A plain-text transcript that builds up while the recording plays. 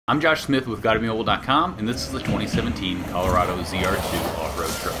I'm Josh Smith with GottaBeMobile.com, and this is the 2017 Colorado ZR2 off-road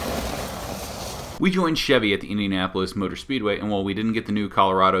truck. We joined Chevy at the Indianapolis Motor Speedway, and while we didn't get the new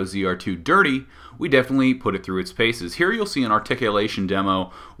Colorado ZR2 dirty, we definitely put it through its paces. Here you'll see an articulation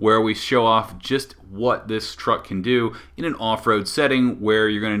demo where we show off just what this truck can do in an off-road setting where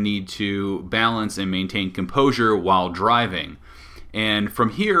you're going to need to balance and maintain composure while driving. And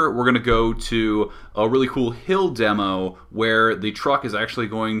from here, we're going to go to a really cool hill demo where the truck is actually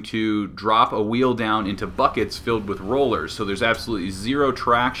going to drop a wheel down into buckets filled with rollers. So there's absolutely zero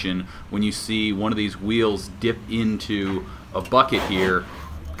traction when you see one of these wheels dip into a bucket here.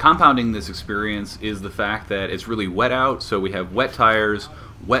 Compounding this experience is the fact that it's really wet out, so we have wet tires,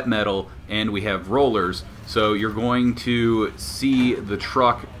 wet metal, and we have rollers. So you're going to see the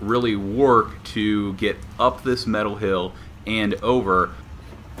truck really work to get up this metal hill and over.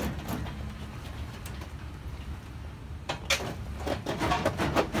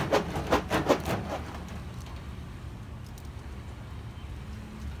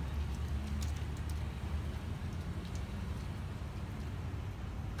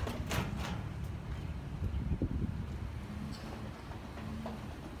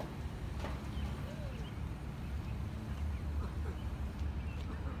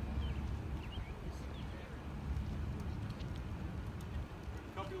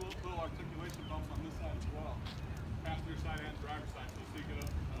 Little articulation bumps on this side as well, passenger side and driver side, so you get up.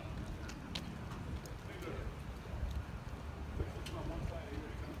 On one side, here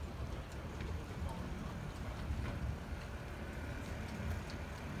it comes.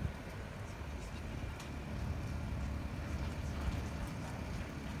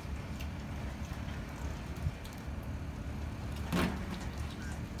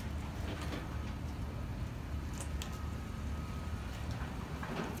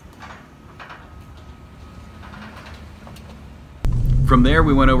 From there,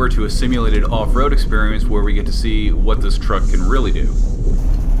 we went over to a simulated off-road experience where we get to see what this truck can really do.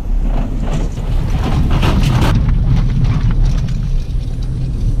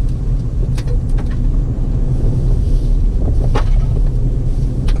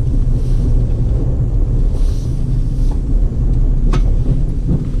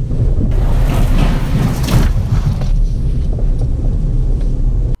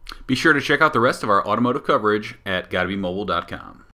 Be sure to check out the rest of our automotive coverage at GottaBeMobile.com.